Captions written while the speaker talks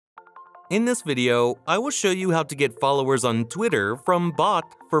In this video, I will show you how to get followers on Twitter from bot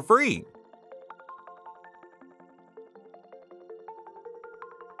for free.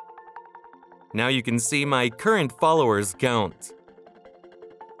 Now you can see my current followers count.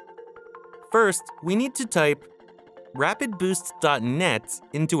 First, we need to type rapidboost.net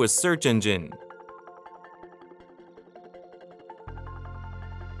into a search engine.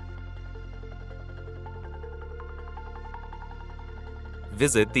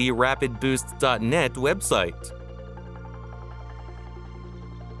 Visit the rapidboost.net website.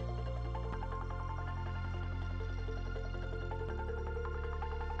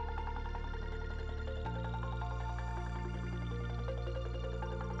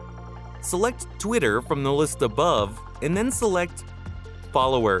 Select Twitter from the list above, and then select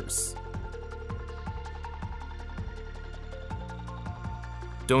Followers.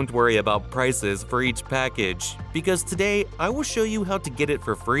 Don't worry about prices for each package, because today I will show you how to get it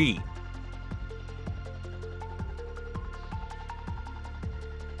for free.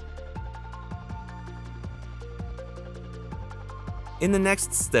 In the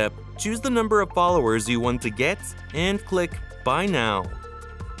next step, choose the number of followers you want to get and click Buy Now.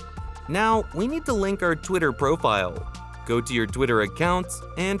 Now, we need to link our Twitter profile. Go to your Twitter account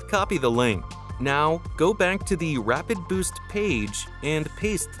and copy the link. Now, go back to the RapidBoost page and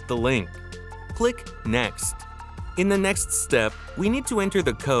paste the link. Click Next. In the next step, we need to enter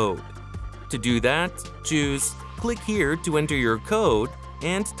the code. To do that, choose Click here to enter your code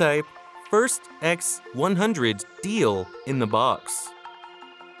and type First X 100 Deal in the box.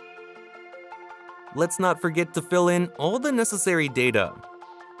 Let's not forget to fill in all the necessary data.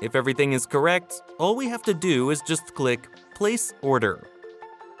 If everything is correct, all we have to do is just click Place Order.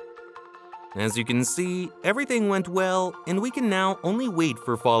 As you can see, everything went well, and we can now only wait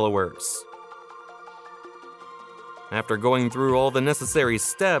for followers. After going through all the necessary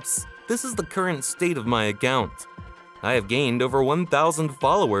steps, this is the current state of my account. I have gained over 1,000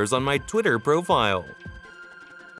 followers on my Twitter profile.